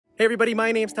Hey everybody,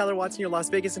 my name's Tyler Watson, your Las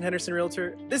Vegas and Henderson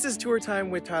Realtor. This is Tour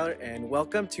Time with Tyler and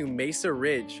welcome to Mesa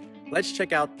Ridge. Let's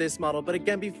check out this model, but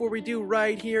again, before we do,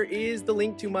 right here is the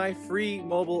link to my free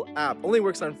mobile app. Only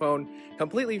works on phone,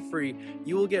 completely free.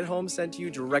 You will get homes sent to you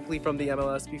directly from the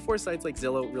MLS before sites like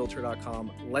Zillow,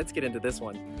 Realtor.com. Let's get into this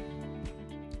one.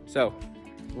 So,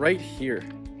 right here,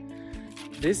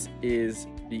 this is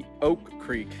the Oak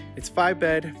Creek. It's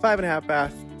 5-bed, 5.5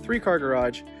 bath, 3-car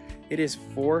garage. It is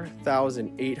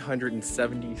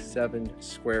 4,877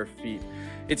 square feet.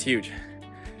 It's huge.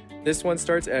 This one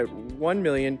starts at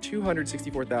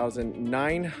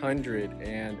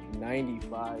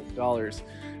 $1,264,995.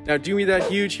 Now do me that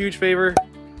huge favor.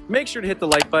 Make sure to hit the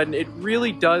like button. It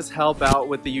really does help out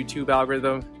with the YouTube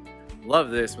algorithm. Love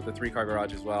this with the 3-car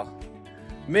garage as well.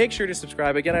 Make sure to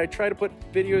subscribe. Again, I try to put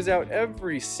videos out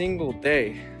every single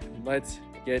day. Let's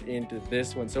get into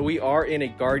this one. So we are in a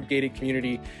guard-gated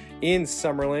community in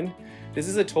Summerlin. This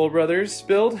is a Toll Brothers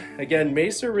build. Again,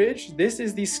 Mesa Ridge. This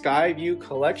is the Skyview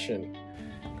collection.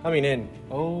 Coming in.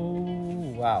 Oh,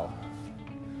 wow.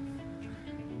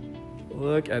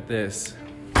 Look at this.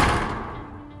 I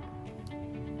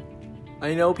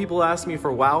know people ask me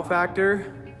for wow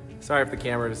factor. Sorry if the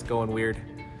camera is going weird.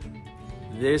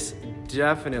 This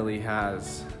definitely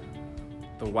has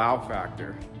the wow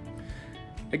factor.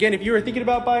 Again, if you are thinking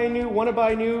about buying new, want to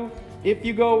buy new, if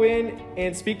you go in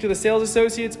and speak to the sales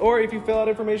associates, or if you fill out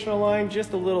information online,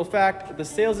 just a little fact, the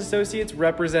sales associates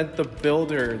represent the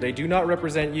builder. They do not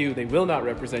represent you. They will not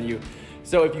represent you.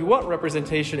 So if you want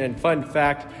representation, and fun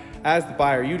fact, as the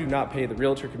buyer, you do not pay the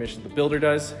realtor commission, the builder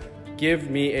does.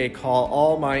 Give me a call.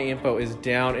 All my info is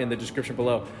down in the description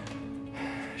below.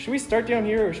 Should we start down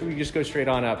here or should we just go straight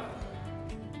on up?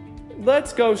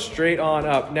 Let's go straight on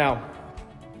up. Now,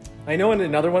 I know in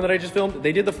another one that I just filmed,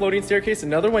 they did the floating staircase,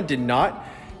 another one did not.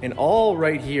 And all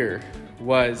right here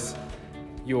was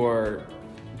your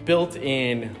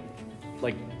built-in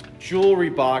like jewelry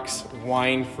box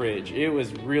wine fridge. It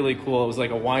was really cool. It was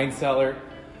like a wine cellar.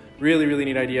 Really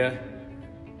neat idea.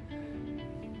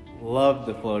 Loved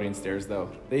the floating stairs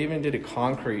though. They even did a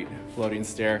concrete floating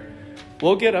stair.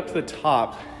 We'll get up to the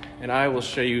top and I will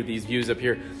show you these views up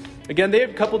here. Again, they have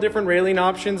a couple different railing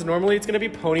options. Normally it's gonna be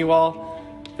pony wall.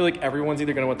 I feel like everyone's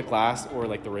either gonna want the glass or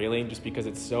like the railing just because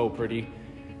it's so pretty.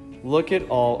 Look at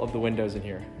all of the windows in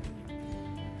here.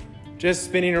 Just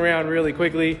spinning around really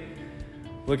quickly.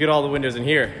 Look at all the windows in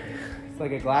here. It's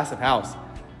like a glass of house.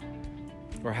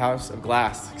 Or house of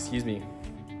glass, excuse me.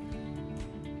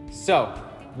 So,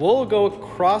 we'll go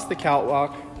across the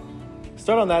catwalk,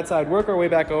 start on that side, work our way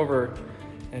back over,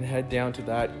 and head down to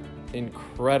that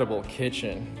incredible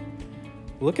kitchen.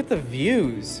 Look at the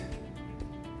views.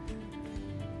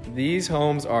 These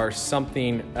homes are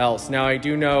something else. Now I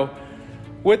do know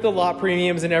with the lot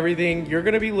premiums and everything, you're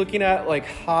gonna be looking at like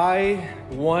high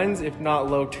ones, if not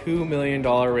low $2 million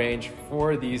range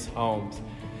for these homes.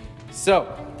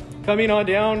 So coming on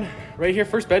down right here,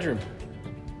 first bedroom.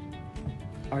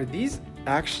 Are these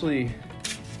actually,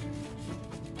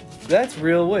 that's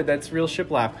real wood, that's real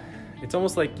shiplap. It's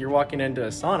almost like you're walking into a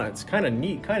sauna. It's kind of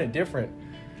neat, kind of different.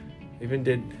 Even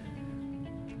did,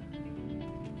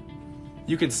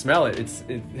 you can smell it.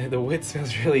 The wood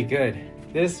smells really good.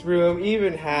 This room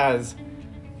even has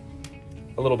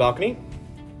a little balcony.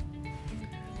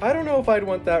 I don't know if I'd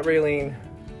want that railing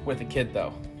with a kid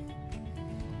though,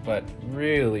 but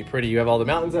really pretty. You have all the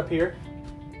mountains up here.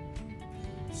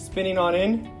 Spinning on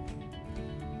in.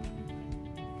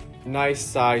 Nice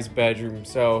size bedroom.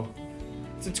 So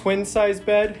it's a twin size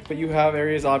bed, but you have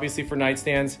areas obviously for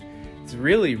nightstands. It's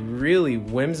really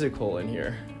whimsical in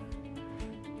here.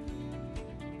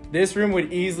 This room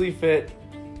would easily fit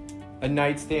a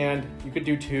nightstand. You could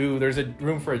do 2. There's a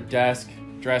room for a desk,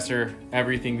 dresser,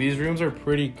 everything. These rooms are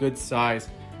pretty good size.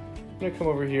 I'm gonna come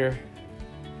over here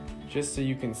just so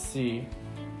you can see.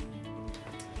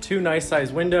 2 nice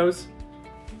size windows,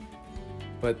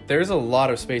 but there's a lot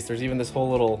of space. There's even this whole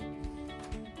little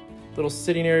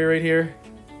sitting area right here.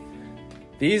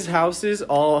 These houses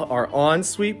all are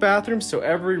ensuite bathrooms, so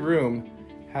every room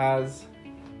has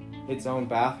its own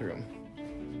bathroom.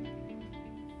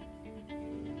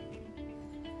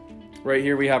 Right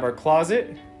here we have our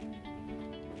closet,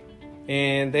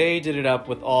 and they did it up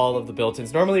with all of the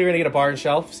built-ins. Normally you're gonna get a bar and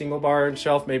shelf, single bar and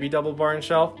shelf, maybe double bar and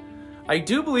shelf. I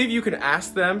do believe you can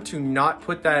ask them to not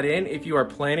put that in if you are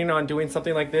planning on doing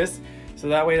something like this, so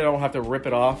that way they don't have to rip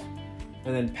it off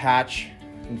and then patch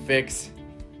and fix.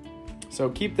 So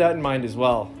keep that in mind as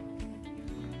well.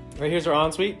 Right here's our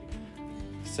ensuite.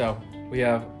 So we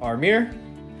have our mirror,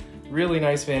 really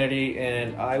nice vanity,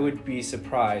 and I would be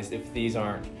surprised if these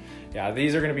aren't. Yeah,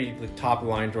 these are gonna be the top of the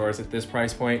line drawers at this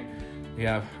price point. We We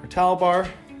have our towel bar,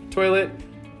 toilet,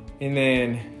 and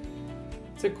then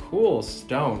it's a cool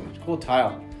stone, cool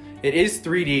tile. It is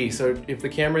 3D, so if the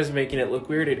camera is making it look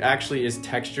weird, it actually is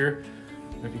texture.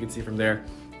 I don't know if you can see from there.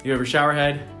 You have your shower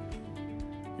head,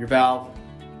 your valve,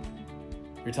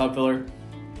 your tub filler.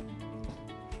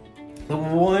 The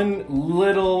one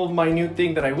little minute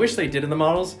thing that I wish they did in the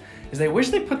models is I wish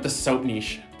they put the soap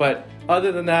niche, but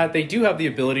other than that, they do have the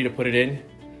ability to put it in.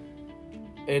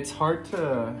 It's hard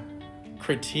to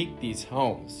critique these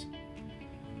homes.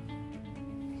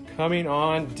 Coming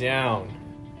on down.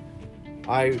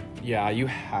 Yeah, you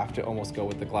have to almost go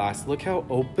with the glass. Look how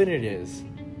open it is.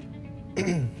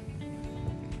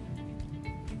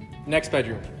 Next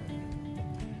bedroom.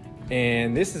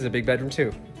 And this is a big bedroom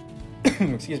too.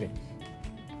 Excuse me.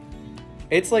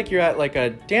 It's like you're at like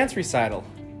a dance recital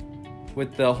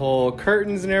with the whole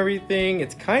curtains and everything.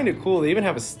 It's kind of cool. They even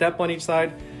have a step on each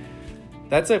side.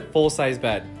 That's a full-size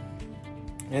bed.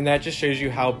 And that just shows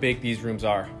you how big these rooms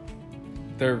are.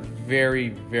 They're very,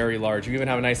 very large. You even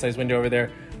have a nice sized window over there.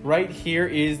 Right here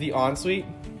is the ensuite.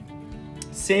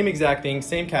 Same exact thing,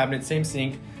 same cabinet, same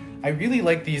sink. I really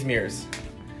like these mirrors.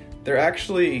 They're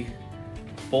actually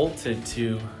bolted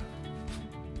to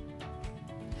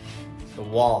the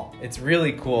wall. It's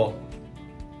really cool.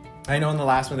 I know in the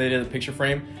last one they did a picture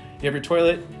frame. You have your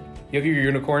toilet, you have your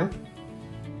unicorn,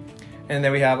 and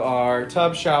then we have our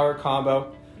tub shower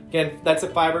combo. Again, that's a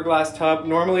fiberglass tub.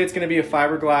 Normally it's gonna be a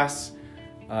fiberglass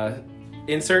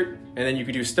insert, and then you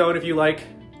can do stone if you like.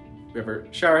 We have our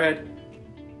shower head,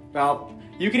 valve.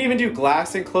 You can even do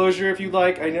glass enclosure if you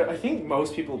like. I think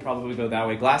most people will probably go that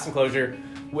way. Glass enclosure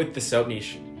with the soap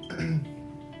niche.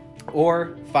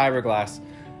 Or fiberglass.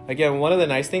 Again, one of the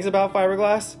nice things about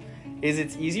fiberglass is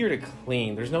it's easier to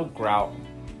clean. There's no grout.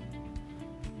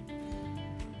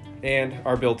 And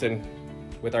our built-in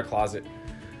with our closet.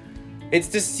 It's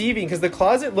deceiving because the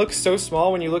closet looks so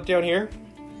small when you look down here,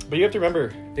 but you have to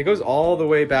remember, it goes all the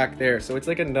way back there. So it's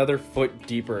like another foot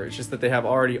deeper. It's just that they have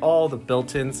already all the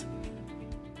built-ins.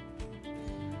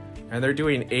 And they're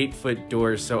doing 8-foot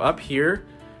doors. So up here,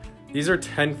 these are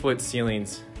 10-foot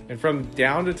ceilings. And from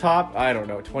down to top, I don't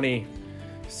know,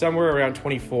 somewhere around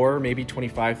 24, maybe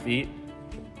 25 feet.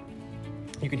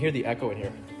 You can hear the echo in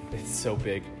here. It's so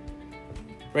big.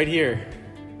 Right here,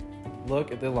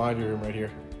 look at the laundry room right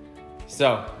here.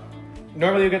 So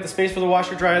normally you get the space for the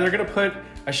washer dryer. They're gonna put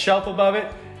a shelf above it,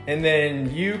 and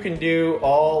then you can do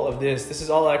all of this. This is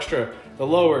all extra. The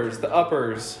lowers, the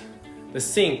uppers, the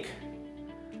sink.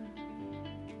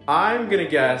 I'm gonna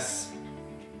guess,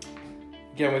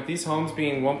 again, with these homes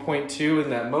being 1.2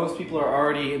 and that most people are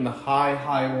already in the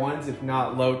high ones, if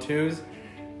not low twos,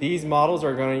 these models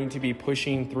are going to be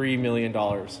pushing $3 million.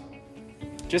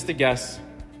 Just a guess.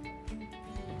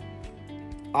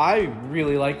 I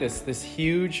really like this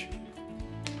huge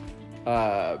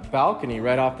balcony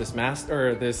right off this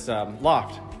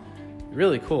loft.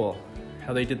 Really cool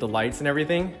how they did the lights and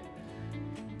everything.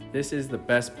 This is the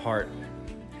best part.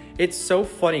 It's so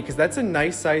funny because that's a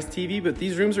nice size TV, but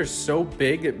these rooms are so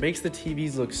big, it makes the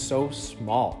TVs look so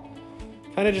small.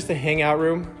 Kind of just a hangout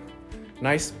room.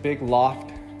 Nice big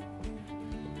loft.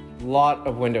 Lot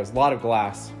of windows, lot of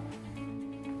glass.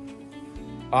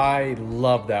 I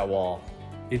love that wall.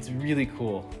 It's really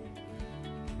cool.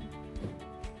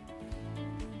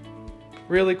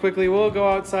 Really quickly, we'll go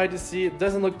outside to see. It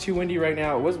doesn't look too windy right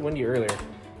now. It was windy earlier,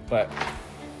 but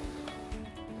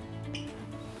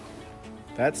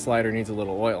that slider needs a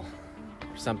little oil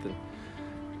or something.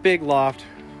 Big loft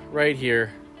right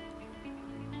here.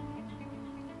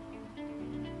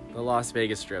 The Las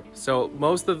Vegas Strip. So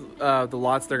most of the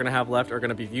lots they're gonna have left are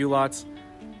gonna be view lots.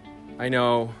 I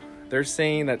know they're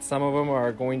saying that some of them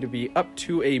are going to be up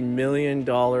to $1 million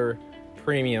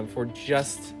premium for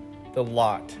just the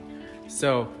lot.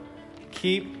 So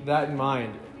keep that in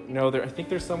mind. You know, I think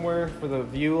there's somewhere for the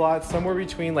view lots, somewhere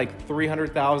between like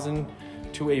 $300,000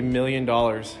 to $1 million.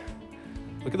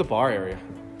 Look at the bar area.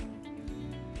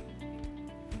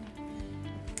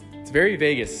 It's very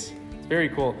Vegas. It's very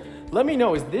cool. Let me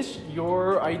know, is this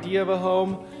your idea of a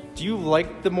home? Do you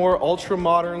like the more ultra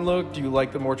modern look? Do you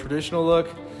like the more traditional look?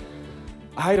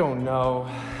 I don't know.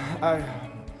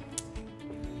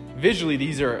 Visually,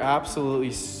 these are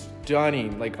absolutely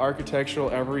stunning, like architectural,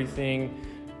 everything.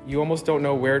 You almost don't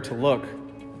know where to look,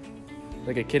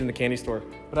 like a kid in the candy store.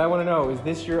 But I wanna know, is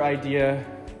this your idea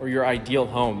or your ideal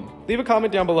home? Leave a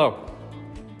comment down below.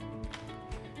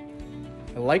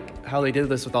 I like how they did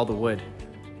this with all the wood.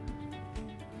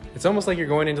 It's almost like you're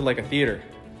going into like a theater.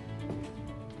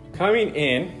 Coming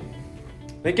in,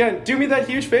 again, do me that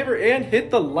huge favor and hit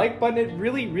the like button. It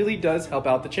really, really does help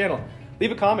out the channel.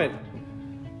 Leave a comment.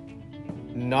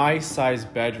 nice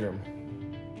sized bedroom.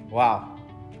 Wow.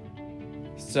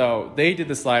 So they did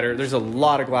the slider. There's a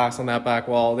lot of glass on that back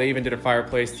wall. They even did a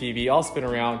fireplace TV. I'll spin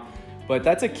around, but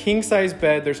that's a king size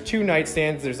bed. There's 2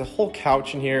 nightstands. There's a whole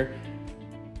couch in here,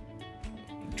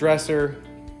 dresser.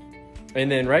 And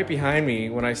then right behind me,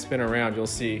 when I spin around, you'll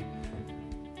see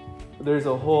there's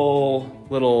a whole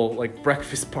little like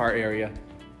breakfast bar area.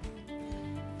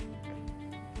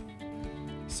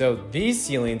 So these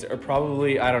ceilings are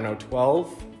probably, I don't know,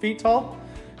 12 feet tall.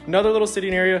 Another little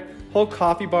sitting area, whole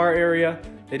coffee bar area.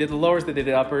 They did the lowers, they did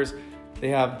the uppers. They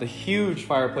have the huge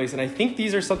fireplace, and I think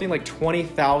these are something like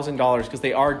 $20,000 because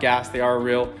they are gas, they are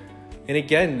real. And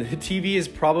again, the TV is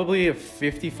probably a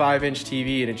 55-inch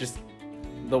TV, and it just,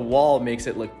 the wall makes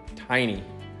it look tiny.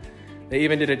 They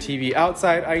even did a TV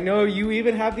outside. I know you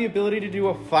even have the ability to do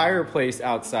a fireplace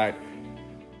outside.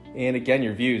 And again,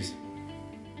 your views.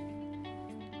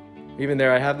 Even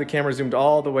there, I have the camera zoomed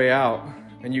all the way out,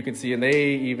 and you can see, and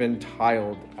they even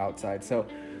tiled outside. So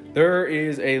there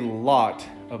is a lot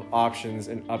of options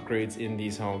and upgrades in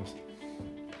these homes.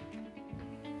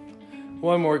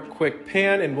 One more quick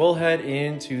pan, and we'll head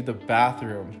into the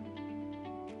bathroom.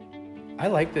 I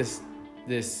like the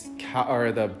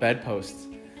bedposts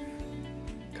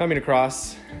coming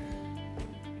across.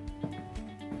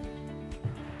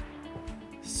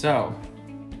 So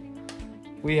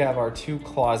we have our 2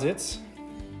 closets.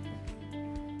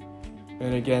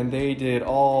 And again, they did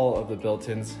all of the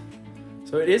built-ins.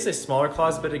 So it is a smaller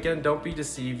closet, but again, don't be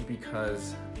deceived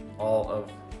because all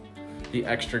of the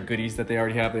extra goodies that they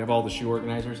already have. They have all the shoe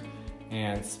organizers,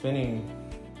 and spending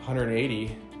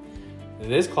 $180,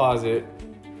 this closet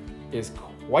is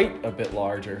quite a bit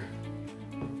larger.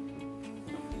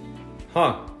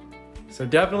 Huh. So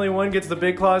definitely one gets the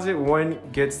big closet, one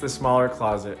gets the smaller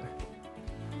closet.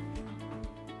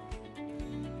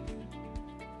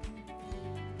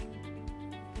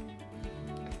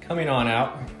 Coming on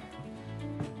out.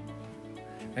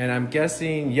 And I'm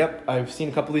guessing, yep, I've seen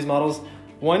a couple of these models.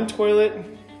 1 toilet,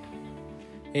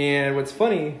 and what's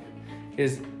funny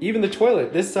is even the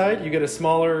toilet, this side, you get a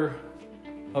smaller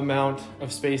amount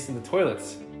of space in the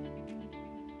toilets.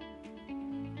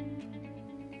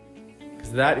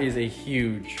 Because that is a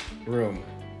huge room.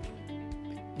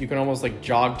 You can almost like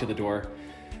jog to the door.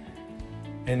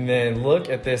 And then look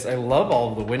at this. I love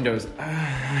all of the windows.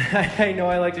 I know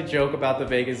I like to joke about the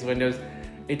Vegas windows.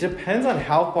 It depends on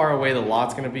how far away the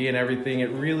lot's gonna be and everything. It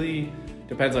really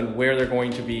depends on where they're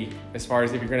going to be as far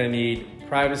as if you're gonna need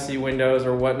privacy windows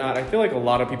or whatnot. I feel like a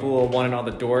lot of people will want it on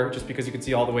the door just because you can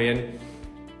see all the way in.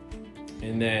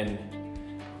 And then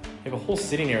you have a whole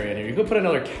sitting area in here. You could put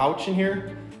another couch in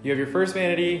here. You have your first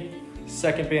vanity,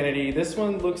 second vanity. This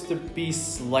one looks to be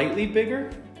slightly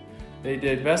bigger. They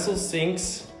did vessel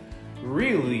sinks,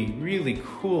 really, really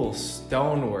cool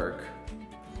stonework.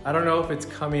 I don't know if it's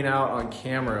coming out on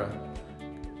camera.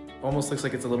 Almost looks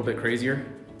like it's a little bit crazier,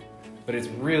 but it's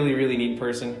really, really neat in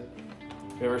person.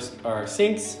 We have our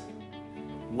sinks,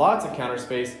 lots of counter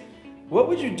space. What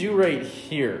would you do right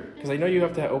here? Because I know you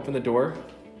have to open the door.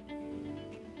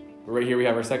 But right here we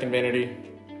have our second vanity.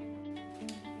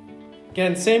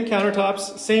 Again, same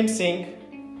countertops, same sink.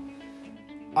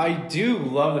 I do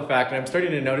love the fact, and I'm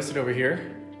starting to notice it over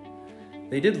here,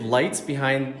 they did lights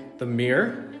behind the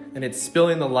mirror, and it's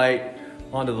spilling the light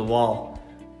onto the wall.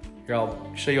 Here,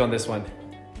 I'll show you on this one.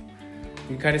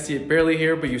 You can kind of see it barely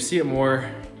here, but you see it more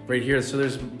right here. So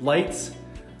there's lights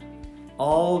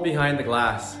all behind the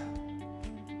glass.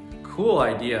 Cool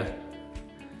idea.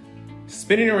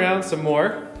 Spinning around some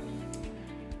more.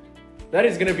 That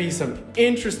is gonna be some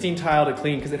interesting tile to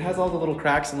clean because it has all the little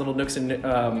cracks and little nooks and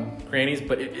crannies,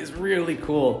 but it is really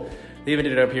cool. They even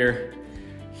did it up here.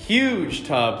 Huge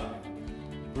tub,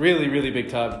 really, really big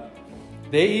tub.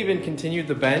 They even continued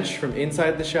the bench from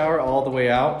inside the shower all the way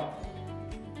out.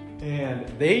 And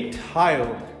they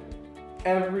tiled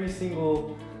every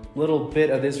single little bit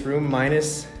of this room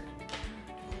minus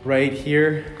right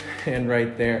here and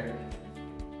right there.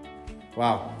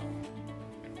 Wow.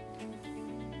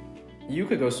 You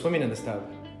could go swimming in this tub.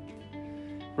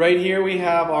 Right here we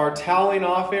have our toweling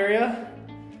off area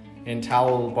and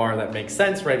towel bar that makes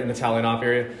sense right in the toweling off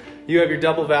area. You have your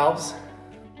double valves.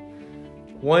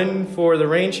 One for the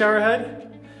rain shower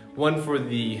head, one for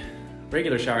the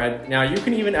regular shower head. Now you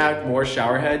can even add more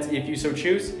shower heads if you so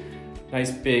choose.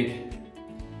 Nice big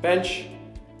bench.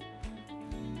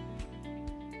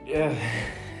 Yeah,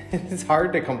 it's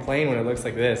hard to complain when it looks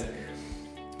like this.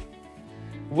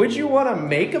 Would you want a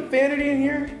makeup vanity in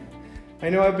here? I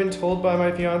know I've been told by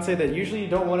my fiance that usually you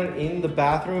don't want it in the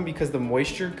bathroom because the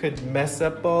moisture could mess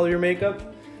up all your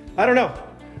makeup. I don't know.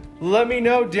 Let me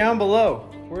know down below.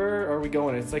 Where are we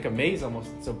going? It's like a maze almost,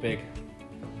 it's so big.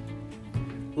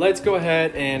 Let's go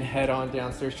ahead and head on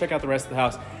downstairs, check out the rest of the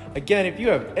house. Again, if you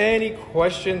have any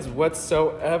questions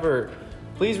whatsoever,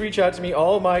 please reach out to me.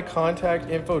 All of my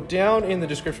contact info down in the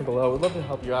description below. I would love to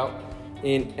help you out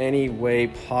in any way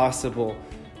possible.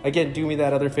 Again, do me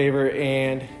that other favor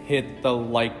and hit the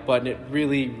like button. It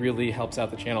really, really helps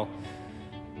out the channel.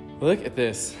 Look at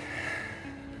this.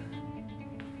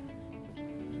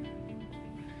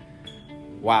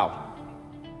 Wow.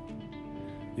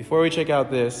 Before we check out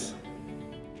this,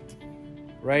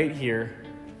 right here,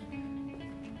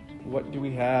 what do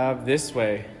we have this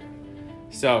way?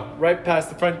 So right past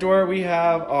the front door, we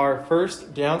have our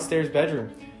first downstairs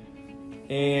bedroom.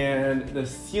 And the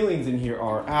ceilings in here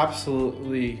are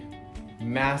absolutely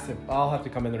massive. I'll have to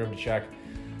come in the room to check.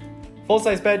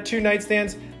 Full-size bed, 2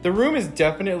 nightstands. The room is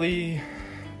definitely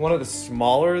one of the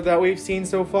smaller that we've seen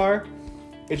so far.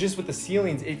 It's just with the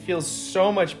ceilings, it feels so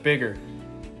much bigger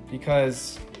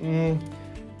because you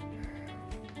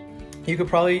could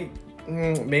probably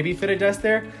maybe fit a desk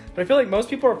there, but I feel like most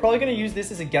people are probably gonna use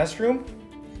this as a guest room.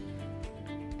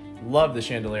 Love the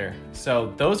chandelier.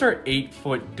 So those are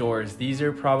 8-foot doors. These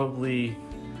are probably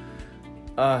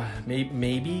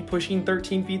maybe pushing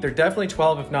 13 feet. They're definitely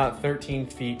 12, if not 13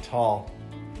 feet tall.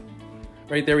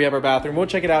 Right there we have our bathroom. We'll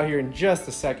check it out here in just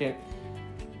a second.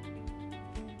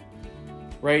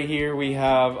 Right here we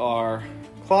have our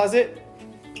closet.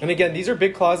 And again, these are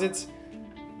big closets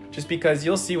just because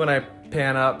you'll see when I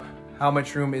pan up how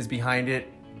much room is behind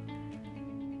it.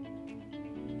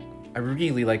 I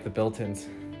really like the built-ins.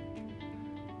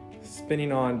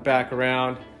 Spinning on back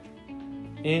around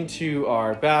into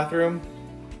our bathroom.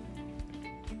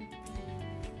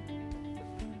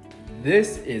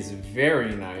 This is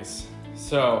very nice.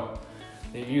 So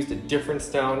they've used a different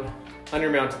stone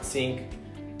undermounted sink.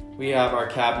 We have our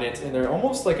cabinets and they're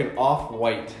almost like an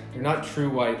off-white. They're not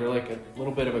true white, they're like a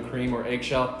little bit of a cream or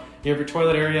eggshell. You have your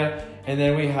toilet area, and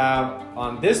then we have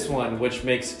on this one, which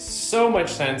makes so much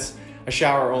sense, a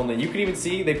shower only. You can even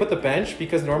see they put the bench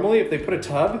because normally if they put a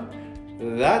tub,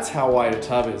 that's how wide a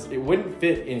tub is. It wouldn't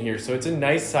fit in here, so it's a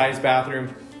nice sized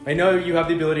bathroom. I know you have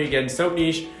the ability, again, soap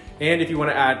niche, and if you want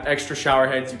to add extra shower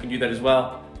heads, you can do that as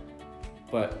well.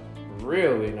 But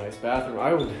really nice bathroom.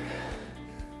 I would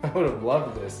have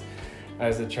loved this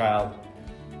as a child.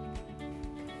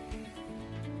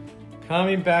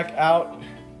 Coming back out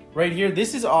right here,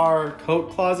 this is our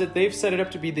coat closet. They've set it up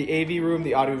to be the AV room,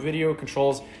 the audio video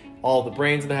controls all the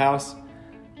brains of the house.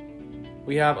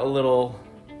 We have a little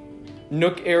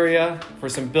nook area for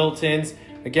some built-ins.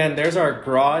 Again, there's our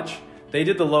garage. They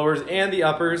did the lowers and the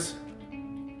uppers.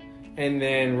 And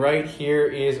then right here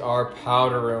is our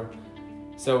powder room.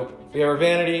 So we have our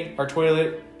vanity, our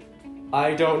toilet.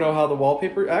 I don't know how the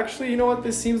wallpaper, actually, you know what?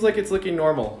 This seems like it's looking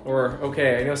normal or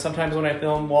okay. I know sometimes when I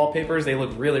film wallpapers, they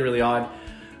look really, really odd.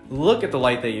 Look at the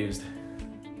light they used.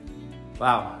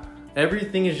 Wow.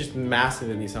 Everything is just massive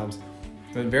in these homes.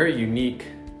 A very unique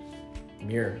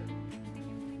mirror.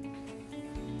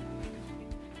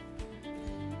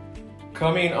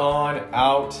 Coming on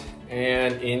out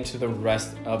and into the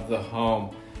rest of the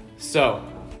home. So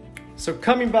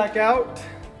coming back out,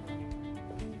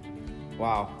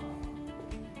 wow.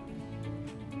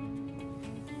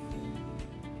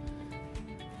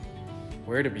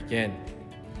 Where to begin?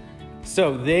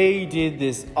 So they did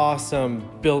this awesome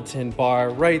built-in bar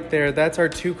right there. That's our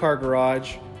 2-car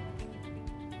garage. I'm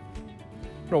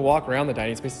gonna walk around the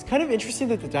dining space. It's kind of interesting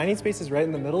that the dining space is right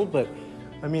in the middle, but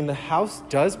I mean, the house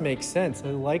does make sense.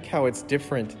 I like how it's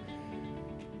different.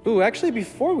 Ooh, actually,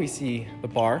 before we see the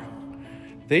bar,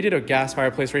 they did a gas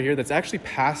fireplace right here that's actually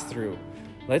passed through.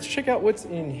 Let's check out what's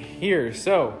in here.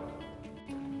 So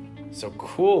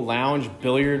cool lounge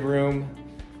billiard room.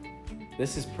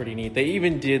 This is pretty neat. They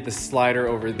even did the slider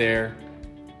over there.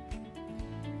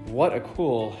 What a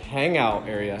cool hangout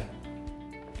area.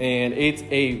 And it's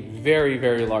a very,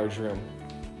 very large room.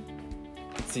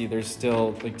 Let's see, there's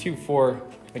still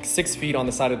like 6 feet on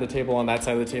the side of the table, on that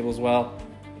side of the table as well.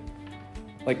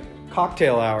 Like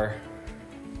cocktail hour.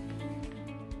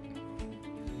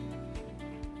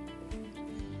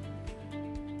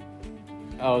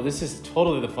 Oh, this is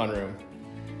totally the fun room.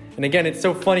 And again, it's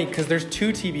so funny because there's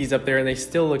 2 TVs up there and they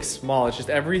still look small. It's just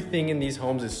everything in these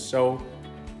homes is so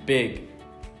big.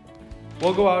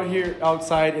 We'll go out here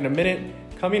outside in a minute.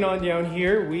 Coming on down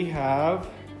here, we have,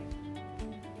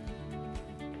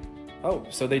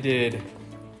 so they did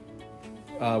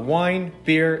wine,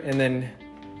 beer, and then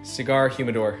cigar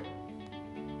humidor.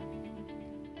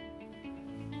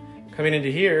 Coming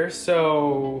into here,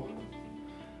 so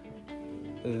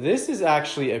this is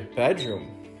actually a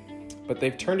bedroom, but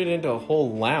they've turned it into a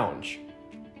whole lounge.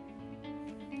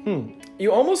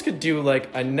 You almost could do like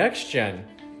a next gen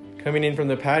coming in from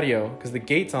the patio because the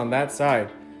gate's on that side.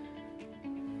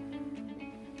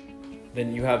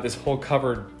 Then you have this whole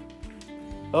covered.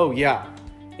 Oh yeah.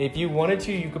 If you wanted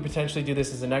to, you could potentially do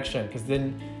this as a next gen, because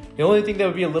then the only thing that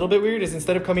would be a little bit weird is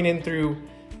instead of coming in through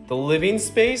the living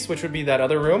space, which would be that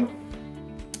other room,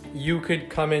 you could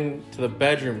come into the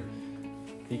bedroom,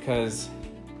 because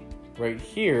right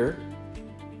here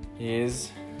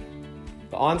is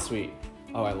the ensuite.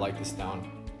 Oh, I like this down.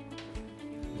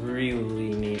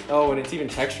 Really neat. Oh, and it's even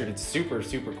textured. It's super,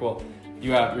 super cool.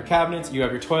 You have your cabinets, you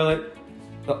have your toilet.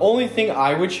 The only thing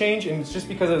I would change, and it's just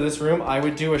because of this room, I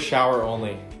would do a shower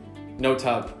only, no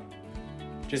tub.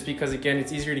 Just because, again,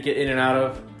 it's easier to get in and out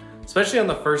of, especially on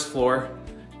the first floor.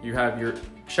 You have your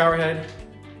shower head.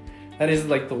 That is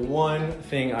like the one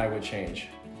thing I would change.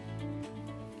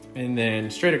 And then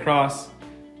straight across,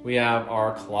 we have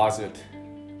our closet.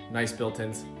 Nice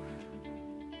built-ins.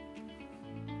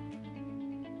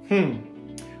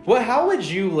 How would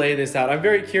you lay this out? I'm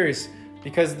very curious,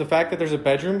 because the fact that there's a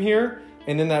bedroom here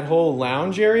and then that whole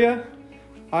lounge area,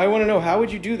 I want to know, how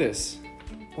would you do this?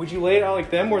 Would you lay it out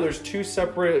like them, where there's two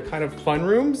separate kind of fun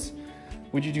rooms?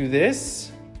 Would you do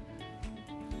this?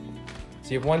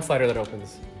 So you have one slider that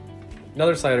opens,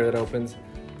 another slider that opens,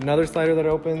 another slider that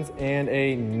opens, and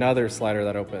another slider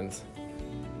that opens.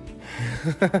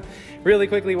 Really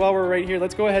quickly, while we're right here,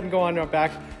 let's go ahead and go on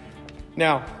back.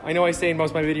 Now, I know I say in most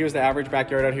of my videos, the average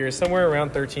backyard out here is somewhere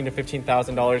around $13,000 to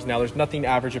 $15,000. Now, there's nothing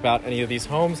average about any of these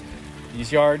homes,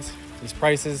 these yards, these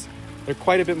prices. They're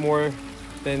quite a bit more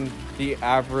than the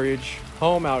average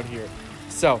home out here.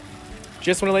 So,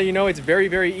 just want to let you know, it's very,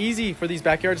 very easy for these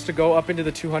backyards to go up into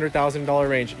the $200,000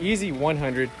 range. Easy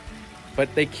 100,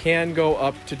 but they can go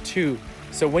up to 2.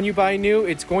 So when you buy new,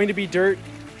 it's going to be dirt.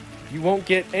 You won't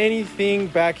get anything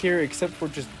back here except for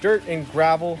just dirt and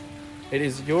gravel. It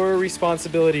is your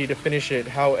responsibility to finish it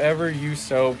however you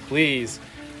so please.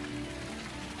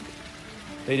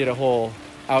 They did a whole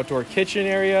outdoor kitchen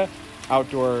area,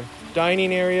 outdoor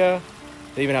dining area.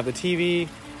 They even have the TV.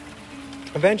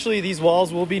 Eventually these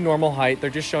walls will be normal height. They're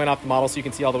just showing off the model so you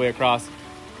can see all the way across.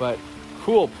 But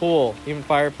cool pool, even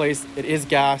fireplace. It is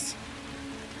gas.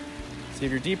 So you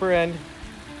have your deeper end.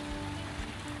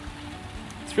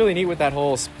 It's really neat with that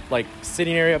whole like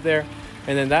sitting area up there.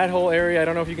 And then that whole area, I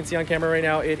don't know if you can see on camera right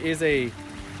now, it is a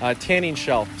tanning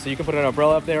shelf. So you can put an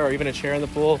umbrella up there or even a chair in the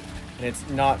pool, and it's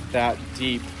not that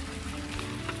deep.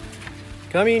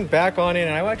 Coming back on in,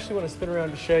 and I actually want to spin around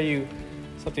to show you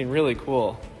something really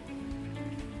cool.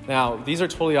 Now, these are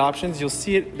totally options. You'll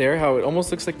see it there, how it almost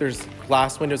looks like there's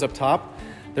glass windows up top.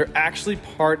 They're actually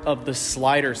part of the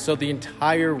slider, so the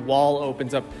entire wall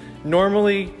opens up.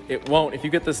 Normally, it won't. If you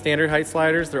get the standard height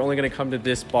sliders, they're only gonna come to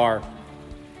this bar.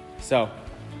 So,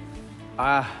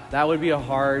 that would be a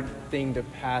hard thing to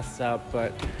pass up.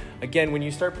 But again, when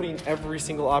you start putting every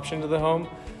single option into the home,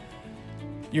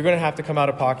 you're gonna have to come out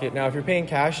of pocket. Now, if you're paying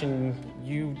cash and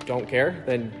you don't care,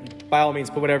 then by all means,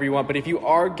 put whatever you want. But if you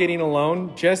are getting a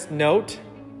loan, just note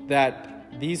that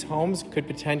these homes could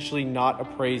potentially not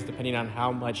appraise depending on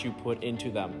how much you put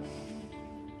into them.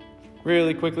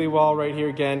 Really quickly, while right here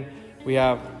again, we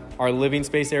have our living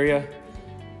space area.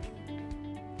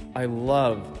 I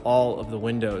love all of the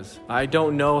windows. I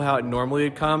don't know how it normally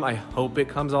would come. I hope it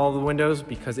comes all of the windows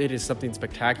because it is something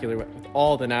spectacular with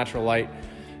all the natural light.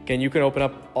 Again, you can open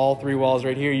up all 3 walls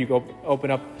right here. You go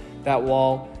open up that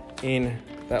wall in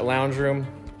that lounge room.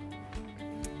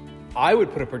 I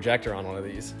would put a projector on one of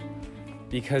these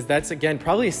because that's, again,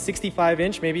 probably a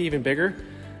 65-inch, maybe even bigger.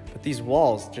 But these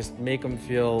walls just make them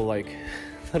feel like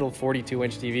little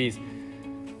 42-inch TVs.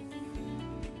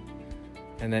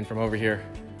 And then from over here,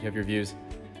 you have your views.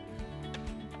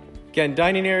 Again,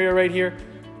 dining area right here.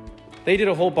 They did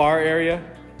a whole bar area.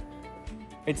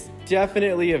 It's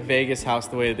definitely a Vegas house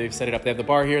the way they've set it up. They have the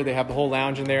bar here, they have the whole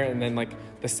lounge in there, and then like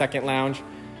the second lounge.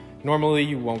 Normally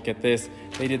you won't get this.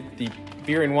 They did the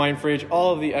beer and wine fridge,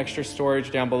 all of the extra storage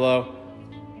down below.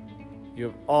 You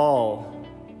have all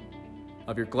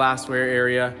of your glassware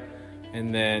area,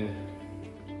 and then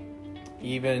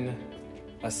even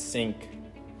a sink.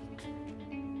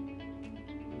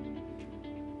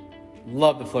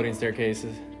 Love the floating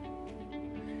staircases.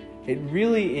 It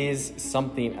really is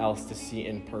something else to see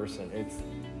in person. It's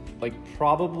like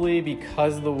probably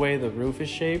because of the way the roof is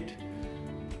shaped,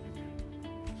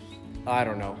 I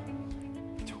don't know,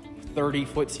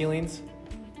 30-foot ceilings,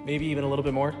 maybe even a little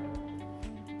bit more.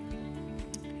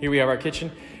 Here we have our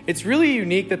kitchen. It's really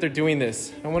unique that they're doing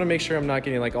this. I want to make sure I'm not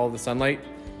getting like all the sunlight.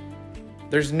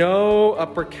 There's no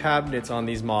upper cabinets on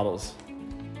these models.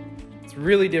 It's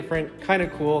really different, kind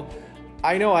of cool.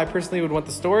 I know I personally would want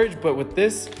the storage, but with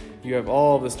this, you have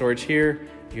all of the storage here.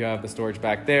 You have the storage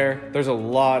back there. There's a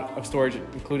lot of storage,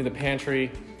 including the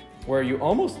pantry, where you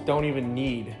almost don't even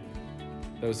need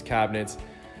those cabinets.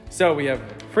 So we have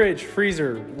fridge,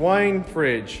 freezer, wine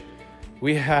fridge.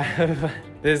 We have,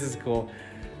 this is cool.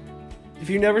 If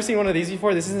you've never seen one of these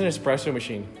before, this is an espresso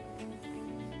machine.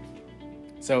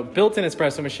 So built-in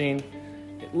espresso machine.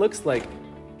 It looks like,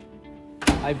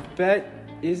 I bet,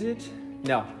 is it?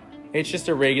 No, it's just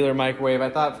a regular microwave. I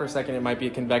thought for a second it might be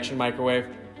a convection microwave.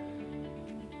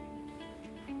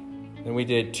 And we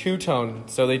did two-tone.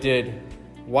 So they did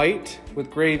white with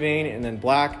gray vein and then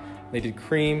black. They did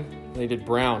cream, and they did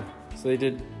brown. So they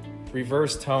did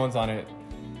reverse tones on it.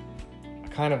 I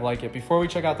kind of like it. Before we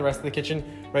check out the rest of the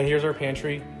kitchen, right here's our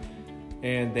pantry.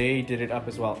 And they did it up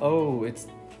as well. Oh, it's,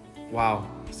 wow.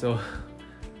 So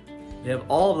you have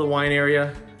all of the wine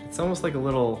area. It's almost like a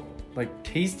little like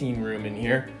tasting room in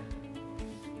here.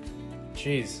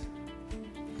 Jeez.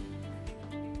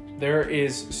 There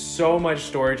is so much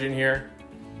storage in here.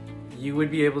 You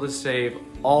would be able to save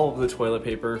all of the toilet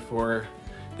paper for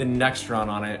the next run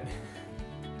on it.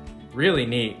 Really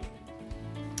neat.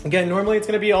 Again, normally it's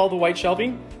gonna be all the white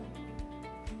shelving.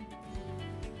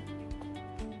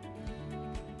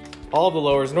 All of the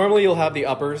lowers. Normally you'll have the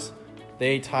uppers.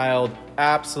 They tiled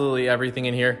absolutely everything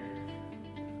in here.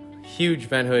 Huge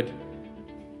vent hood.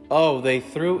 Oh, they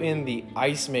threw in the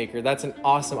ice maker. That's an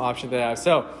awesome option to have.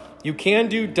 So you can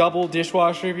do double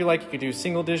dishwasher if you like. You could do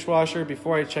single dishwasher.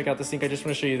 Before I check out the sink, I just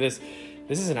want to show you this.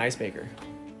 This is an ice maker.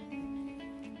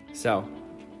 So,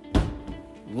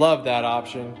 love that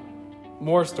option.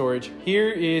 More storage. Here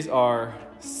is our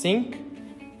sink,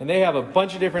 and they have a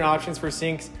bunch of different options for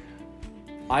sinks.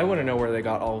 I want to know where they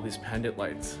got all of these pendant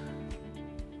lights.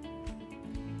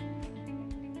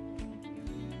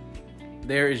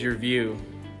 There is your view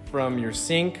from your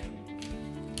sink.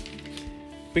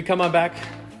 We come on back.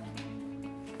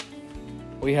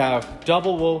 We have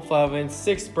double wolf oven,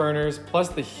 6 burners, plus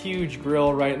the huge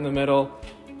grill right in the middle.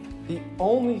 The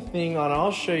only thing on,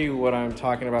 I'll show you what I'm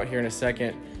talking about here in a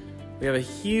second. We have a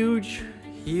huge,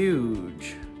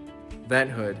 huge vent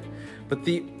hood. But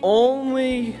the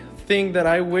only thing that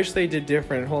I wish they did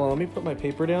different, hold on, let me put my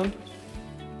paper down,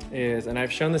 is, and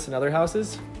I've shown this in other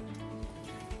houses,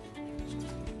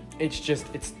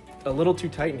 it's a little too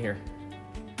tight in here.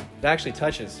 It actually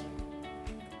touches.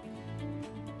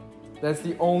 That's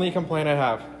the only complaint I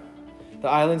have. The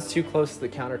island's too close to the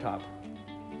countertop.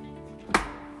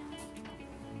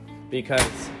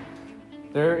 Because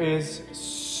there is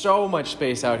so much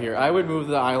space out here. I would move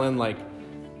the island like,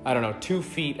 I don't know, 2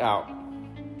 feet out.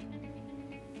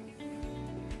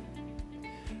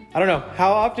 I don't know,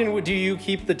 how often do you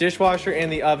keep the dishwasher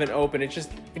and the oven open? It's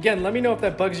just, again, let me know if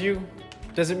that bugs you.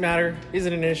 Doesn't matter, is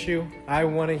it an issue? I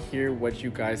wanna hear what you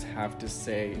guys have to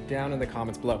say down in the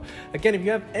comments below. Again, if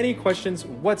you have any questions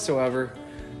whatsoever,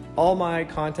 all my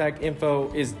contact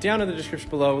info is down in the description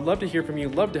below. Love to hear from you,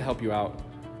 love to help you out.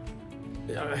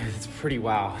 It's pretty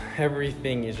wow.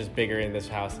 Everything is just bigger in this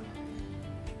house.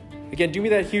 Again, do me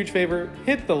that huge favor,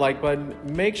 hit the like button,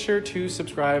 make sure to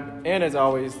subscribe, and as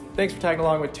always, thanks for tagging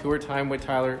along with Tour Time with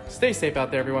Tyler. Stay safe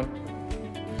out there, everyone.